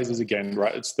 3 phases again,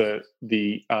 right? It's the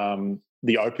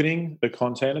opening, the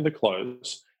content, and the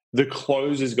close. The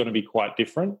close is going to be quite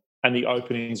different, and the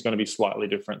opening is going to be slightly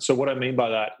different. So what I mean by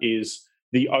that is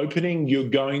the opening, you're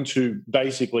going to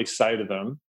basically say to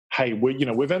them, "Hey,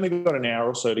 we've only got an hour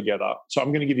or so together, so I'm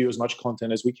going to give you as much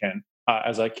content as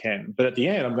I can. But at the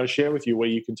end, I'm going to share with you where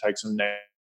you can take some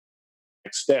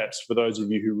next steps for those of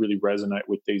you who really resonate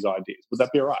with these ideas. Would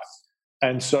that be all right?"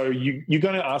 And so you're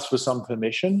going to ask for some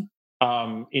permission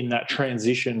in that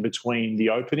transition between the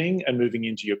opening and moving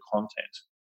into your content.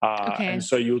 And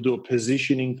so you'll do a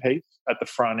positioning piece at the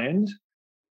front end,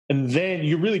 and then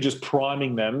you're really just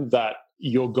priming them that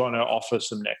you're going to offer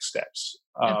some next steps.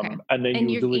 And then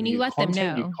you let them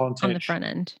know on the front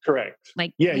end. Correct.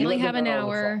 Like, we only have an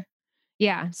hour.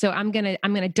 Yeah. So I'm going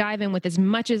to dive in with as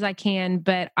much as I can,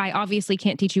 but I obviously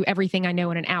can't teach you everything I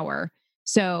know in an hour.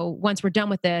 So once we're done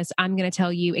with this, I'm going to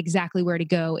tell you exactly where to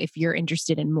go if you're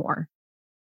interested in more.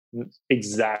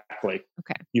 Exactly.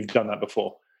 Okay. You've done that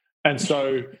before. And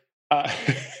so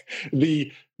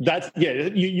you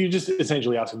just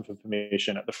essentially ask them for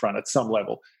permission at the front at some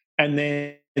level. And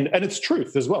then, and it's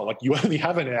truth as well. Like, you only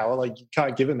have an hour, like you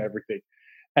can't give them everything.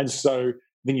 And so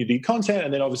then you do content,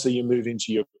 and then obviously you move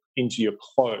into your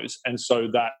close. And so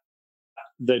that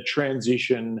the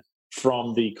transition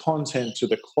from the content to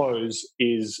the close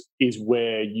is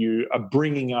where you are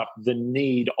bringing up the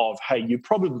need of, hey, you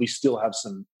probably still have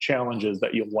some challenges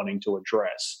that you're wanting to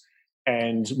address.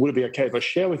 And would it be okay if I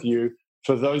share with you,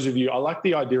 for those of you, I like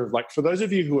the idea of, like, for those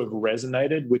of you who have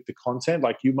resonated with the content,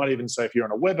 like you might even say, if you're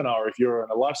on a webinar or if you're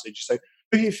on a live stage, you say,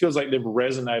 who here feels like they've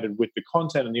resonated with the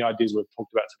content and the ideas we've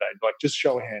talked about today? Like, just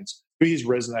show of hands, who has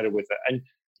resonated with it? And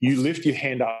you lift your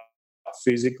hand up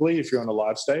physically if you're on a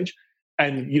live stage.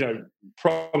 And,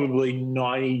 probably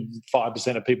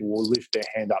 95% of people will lift their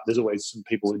hand up. There's always some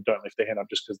people who don't lift their hand up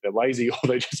just because they're lazy or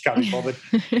they just can't be bothered.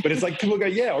 But it's like, people go,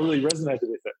 yeah, I really resonated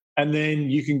with it. And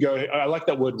then you can go, I like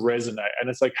that word resonate.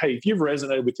 And it's like, hey, if you've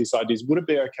resonated with these ideas, would it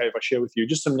be okay if I share with you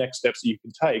just some next steps that you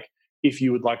can take if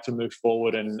you would like to move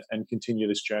forward and continue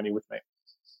this journey with me?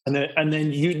 And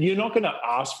then you're not going to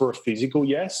ask for a physical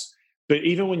yes, but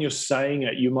even when you're saying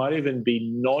it, you might even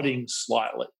be nodding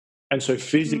slightly. And so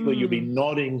physically, you'll be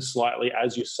nodding slightly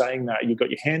as you're saying that. You've got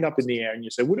your hand up in the air and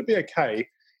you say, would it be okay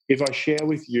if I share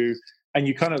with you? And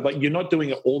you kind of, like, you're not doing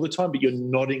it all the time, but you're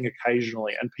nodding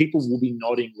occasionally, and people will be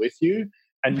nodding with you.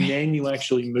 And then you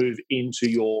actually move into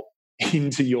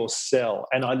your cell.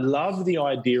 And I love the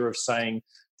idea of saying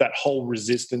that whole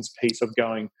resistance piece of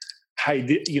going,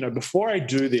 hey, before I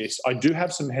do this, I do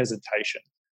have some hesitation.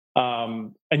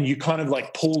 And you kind of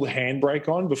like pull the handbrake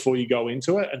on before you go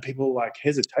into it, and people are like,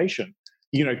 hesitation,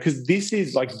 because this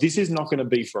is not going to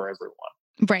be for everyone.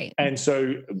 Right. And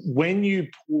so when you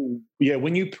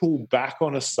pull back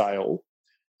on a sale,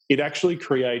 it actually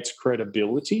creates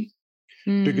credibility.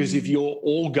 Because if you're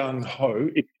all gung-ho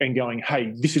and going,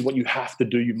 hey, this is what you have to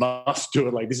do, you must do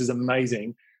it, like, this is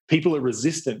amazing, people are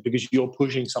resistant because you're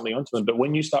pushing something onto them. But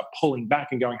when you start pulling back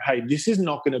and going, hey, this is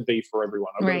not going to be for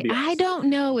everyone. Right. I don't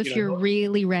know if you're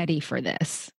really ready for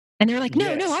this. And they're like,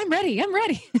 no, I'm ready.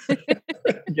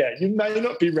 Yeah, you may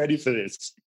not be ready for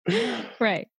this.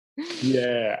 Right.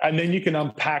 Yeah. And then you can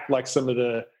unpack, like, some of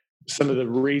the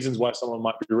reasons why someone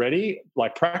might be ready,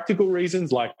 like practical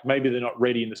reasons, like maybe they're not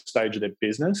ready in the stage of their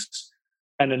business.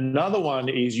 And another one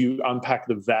is you unpack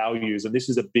the values, and this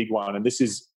is a big one. And this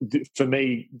is, for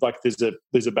me, like,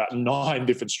 there's about 9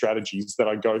 different strategies that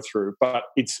I go through, but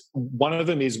it's one of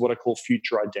them is what I call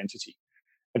future identity.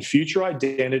 And future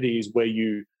identity is where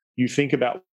you think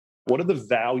about what are the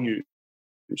values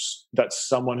that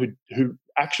someone who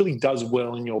actually does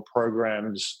well in your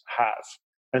programs have.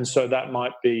 And so that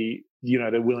might be,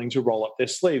 they're willing to roll up their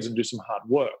sleeves and do some hard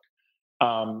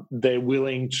work. They're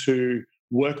willing to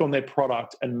work on their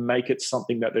product and make it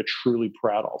something that they're truly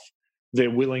proud of.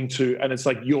 They're willing to, and it's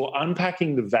like you're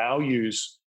unpacking the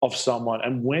values of someone.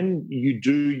 And when you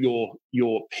do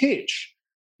your pitch,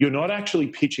 you're not actually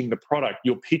pitching the product,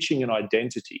 you're pitching an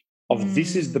identity of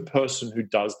this is the person who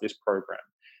does this program.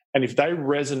 And if they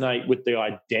resonate with the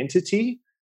identity,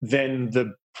 then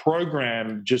the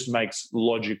program just makes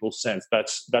logical sense.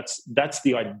 That's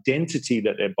the identity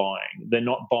that they're buying. They're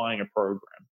not buying a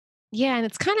program. Yeah. And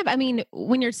it's kind of,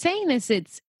 when you're saying this,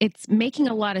 it's making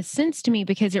a lot of sense to me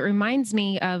because it reminds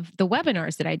me of the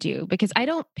webinars that I do, because I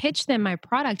don't pitch them my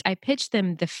product. I pitch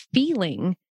them the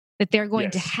feeling that they're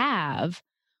going to Yes, have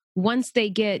once they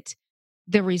get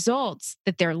the results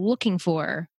that they're looking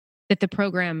for that the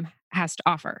program has to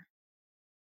offer.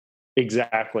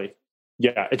 exactly.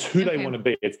 Yeah, it's who they Okay. want to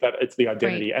be. It's the Right.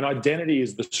 identity, and identity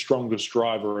is the strongest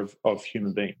driver of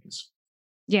human beings.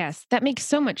 Yes, that makes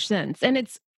so much sense. And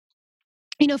it's,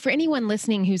 for anyone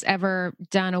listening who's ever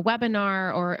done a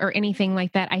webinar or anything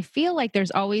like that, I feel like there's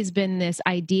always been this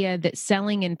idea that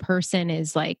selling in person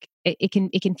is like it can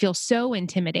feel so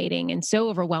intimidating and so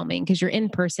overwhelming because you're in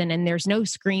person and there's no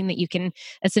screen that you can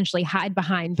essentially hide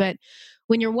behind. But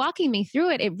when you're walking me through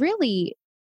it, it really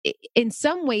in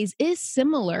some ways is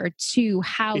similar to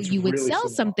how It's you would really sell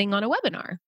similar. something on a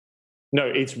webinar. No,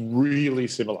 it's really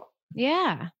similar.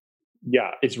 Yeah.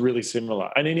 Yeah, it's really similar.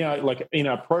 And in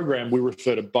our program, we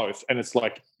refer to both. And it's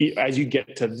like, as you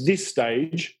get to this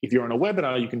stage, if you're on a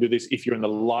webinar, you can do this. If you're in the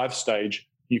live stage,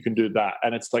 you can do that.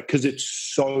 And it's like, because it's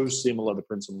so similar, the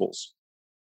principles.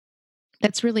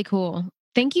 That's really cool.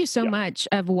 Thank you so Yeah. much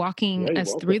of walking Yeah, you're us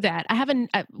welcome. through that. I have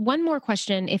one more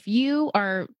question. If you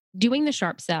are doing the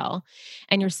sharp sell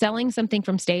and you're selling something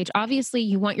from stage, obviously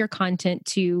you want your content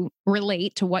to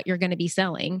relate to what you're going to be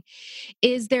selling.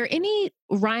 Is there any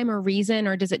rhyme or reason,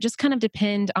 or does it just kind of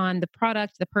depend on the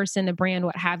product, the person, the brand,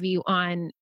 what have you,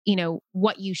 on,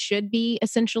 what you should be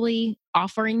essentially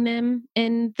offering them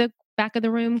in the back of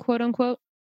the room, quote unquote?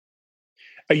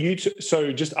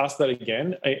 So just ask that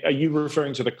again. Are you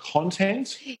referring to the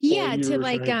content? Or are Yeah, you to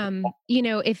like referring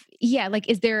like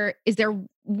is there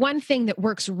one thing that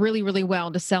works really really well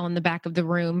to sell in the back of the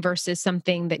room versus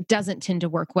something that doesn't tend to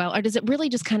work well, or does it really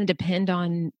just kind of depend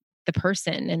on the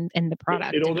person and the it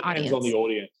product all and depends on the audience?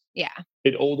 audience. Yeah.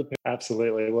 It all depends.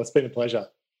 Absolutely. Well, it's been a pleasure.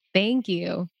 Thank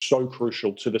you. So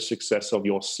crucial to the success of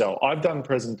your sell. I've done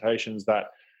presentations that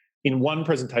in one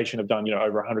presentation have done,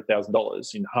 over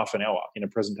 $100,000 in half an hour in a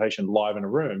presentation live in a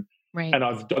room. Right. And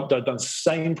I've done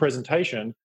same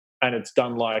presentation and it's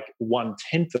done like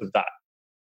 1/10 of that.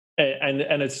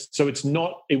 And it's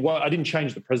not, I didn't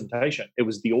change the presentation. It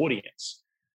was the audience.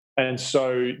 And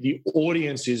so the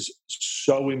audience is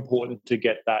so important to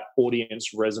get that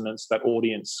audience resonance, that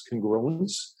audience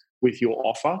congruence with your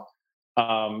offer.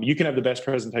 You can have the best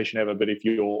presentation ever, but if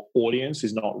your audience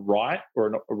is not right or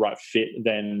not a right fit,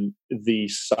 then the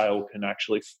sale can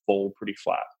actually fall pretty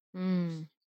flat. Mm,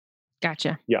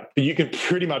 gotcha. Yeah, but you can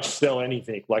pretty much sell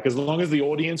anything. Like as long as the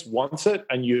audience wants it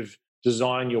and you've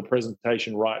designed your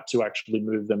presentation right to actually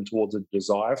move them towards a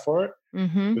desire for it,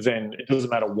 Mm-hmm. then it doesn't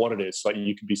matter what it is. Like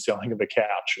you could be selling them a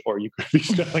couch or you could be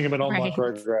selling them an online Right.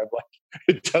 program. Like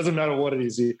it doesn't matter what it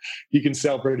is. You can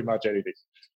sell pretty much anything.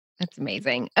 That's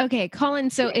amazing. Okay, Colin,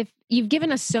 so if you've given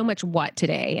us so much what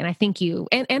today, and I think you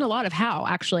and a lot of how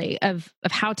actually of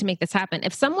how to make this happen.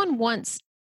 If someone wants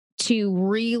to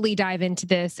really dive into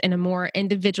this in a more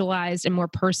individualized and more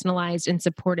personalized and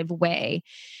supportive way,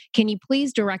 can you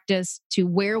please direct us to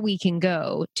where we can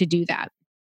go to do that?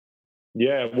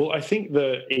 Yeah, well, I think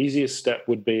the easiest step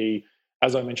would be,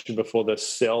 as I mentioned before, the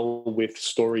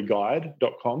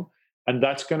sellwithstoryguide.com. And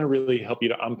that's going to really help you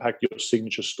to unpack your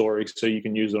signature story so you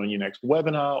can use it on your next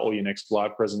webinar or your next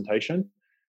live presentation.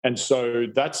 And so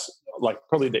that's like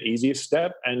probably the easiest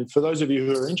step. And for those of you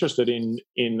who are interested in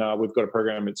we've got a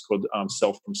program, it's called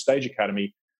Sell from Stage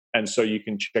Academy. And so you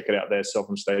can check it out there,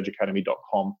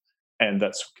 sellfromstageacademy.com. And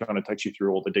that's kind of takes you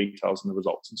through all the details and the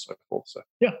results and so forth. So,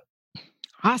 yeah.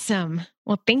 Awesome.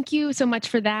 Well, thank you so much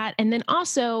for that. And then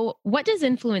also, what does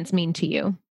influence mean to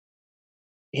you?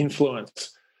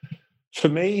 Influence. For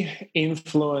me,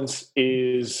 influence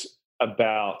is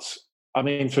about, for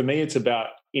me, it's about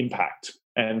impact.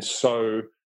 And so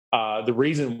the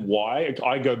reason why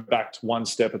I go back to one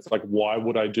step, it's like, why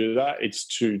would I do that? It's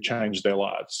to change their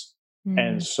lives.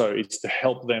 And so it's to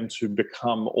help them to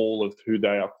become all of who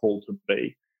they are called to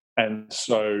be. And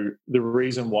so the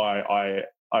reason why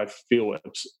I feel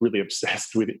really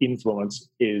obsessed with influence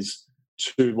is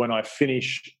to, when I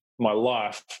finish my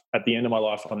life, at the end of my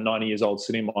life, I'm 90 years old,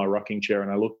 sitting in my rocking chair,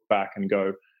 and I look back and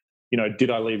go,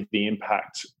 did I leave the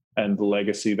impact and the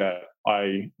legacy that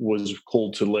I was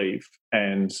called to leave?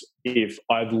 And if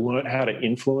I've learned how to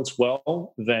influence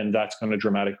well, then that's going to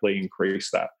dramatically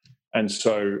increase that. And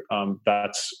so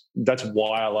that's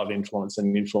why I love influence.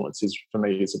 And influence is, for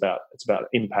me, it's about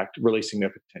impact, releasing their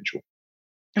potential.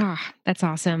 Ah, that's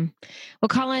awesome. Well,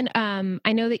 Colin,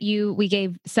 I know that we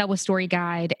gave Sell with Story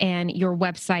Guide, and your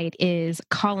website is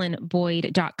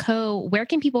colinboyd.co. Where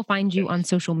can people find you on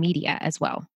social media as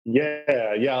well? Yeah.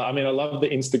 I love the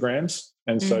Instagrams.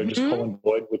 And so just Colin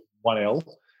Boyd with one L.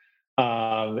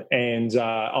 And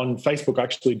on Facebook, I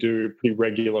actually do pretty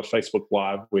regular Facebook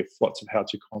Live with lots of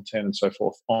how-to content and so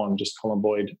forth on just Colin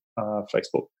Boyd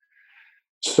Facebook.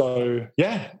 So,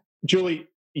 yeah, Julie,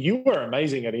 you were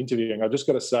amazing at interviewing. I've just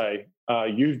got to say,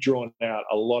 you've drawn out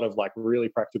a lot of like really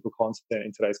practical content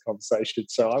in today's conversation.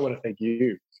 So I want to thank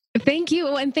you. Thank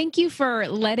you. And thank you for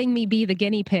letting me be the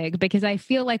guinea pig, because I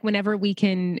feel like whenever we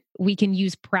can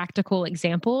use practical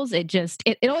examples,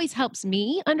 it always helps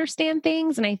me understand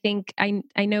things. And I think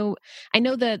I know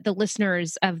the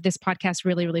listeners of this podcast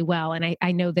really, really well. And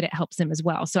I know that it helps them as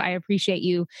well. So I appreciate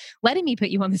you letting me put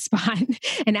you on the spot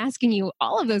and asking you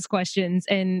all of those questions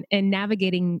and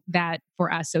navigating that for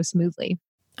us so smoothly.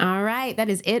 All right, that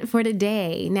is it for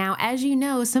today. Now, as you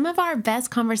know, some of our best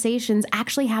conversations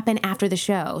actually happen after the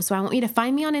show. So I want you to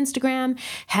find me on Instagram,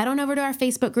 head on over to our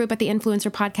Facebook group at the Influencer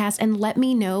Podcast, and let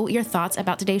me know your thoughts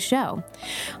about today's show.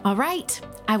 All right,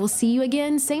 I will see you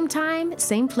again, same time,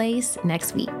 same place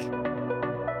next week.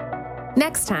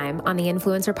 Next time on the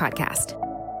Influencer Podcast.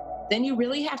 Then you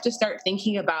really have to start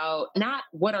thinking about not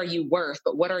what are you worth,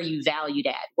 but what are you valued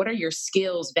at? What are your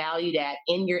skills valued at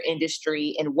in your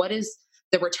industry? And what is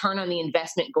the return on the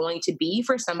investment going to be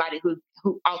for somebody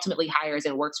who ultimately hires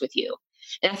and works with you?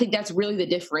 And I think that's really the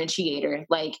differentiator.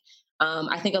 Like,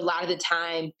 I think a lot of the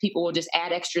time people will just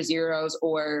add extra zeros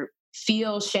or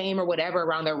feel shame or whatever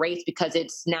around their rates because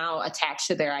it's now attached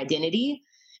to their identity,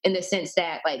 in the sense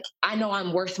that, like, I know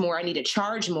I'm worth more, I need to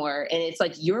charge more. And it's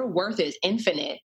like, your worth is infinite.